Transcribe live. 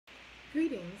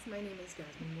Greetings, my name is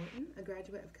Jasmine Morton, a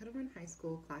graduate of Kettle Run High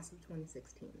School, class of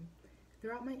 2016.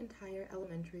 Throughout my entire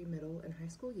elementary, middle, and high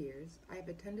school years, I have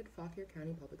attended Fauquier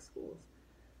County Public Schools.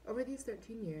 Over these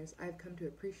 13 years, I have come to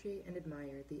appreciate and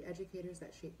admire the educators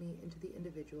that shaped me into the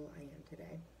individual I am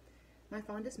today. My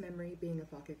fondest memory being a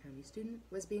Fauquier County student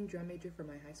was being drum major for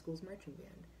my high school's marching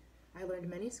band. I learned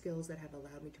many skills that have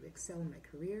allowed me to excel in my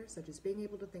career, such as being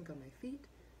able to think on my feet,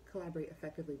 collaborate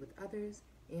effectively with others,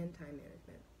 and time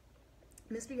management.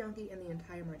 Mr. Yonke and the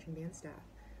entire marching band staff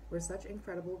were such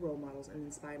incredible role models and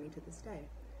inspire me to this day.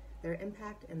 Their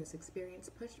impact and this experience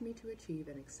pushed me to achieve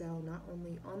and excel not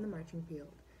only on the marching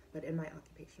field, but in my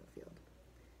occupational field.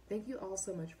 Thank you all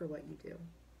so much for what you do.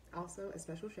 Also, a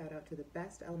special shout out to the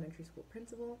best elementary school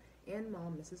principal and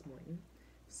mom, Mrs. Morton.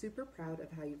 Super proud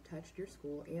of how you've touched your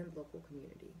school and local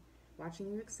community. Watching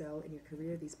you excel in your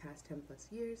career these past 10 plus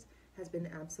years has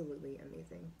been absolutely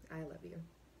amazing. I love you.